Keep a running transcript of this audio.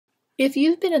If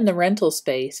you've been in the rental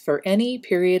space for any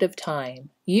period of time,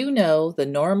 you know the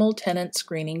normal tenant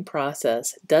screening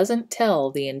process doesn't tell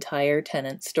the entire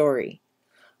tenant story.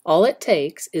 All it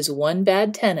takes is one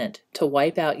bad tenant to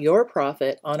wipe out your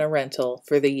profit on a rental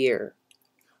for the year.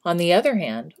 On the other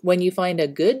hand, when you find a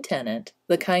good tenant,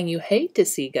 the kind you hate to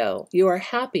see go, you are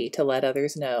happy to let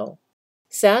others know.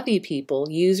 Savvy people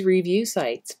use review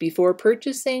sites before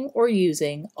purchasing or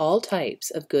using all types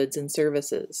of goods and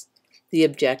services. The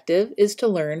objective is to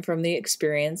learn from the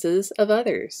experiences of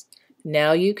others.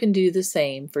 Now you can do the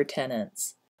same for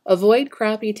tenants. Avoid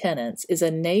Crappy Tenants is a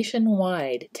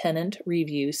nationwide tenant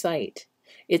review site.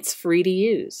 It's free to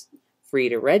use, free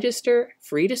to register,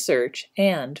 free to search,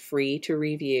 and free to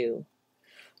review.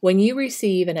 When you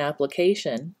receive an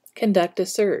application, conduct a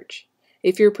search.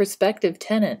 If your prospective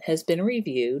tenant has been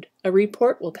reviewed, a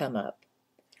report will come up.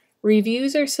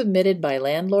 Reviews are submitted by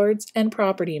landlords and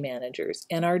property managers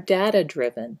and are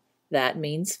data-driven. That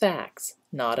means facts,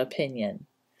 not opinion.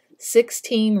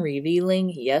 16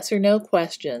 revealing yes or no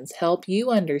questions help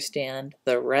you understand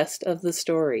the rest of the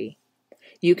story.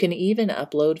 You can even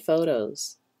upload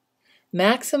photos.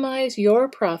 Maximize your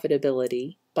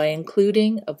profitability by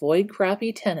including Avoid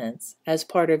Crappy Tenants as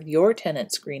part of your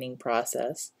tenant screening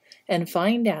process and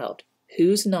find out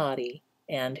who's naughty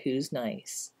and who's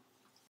nice.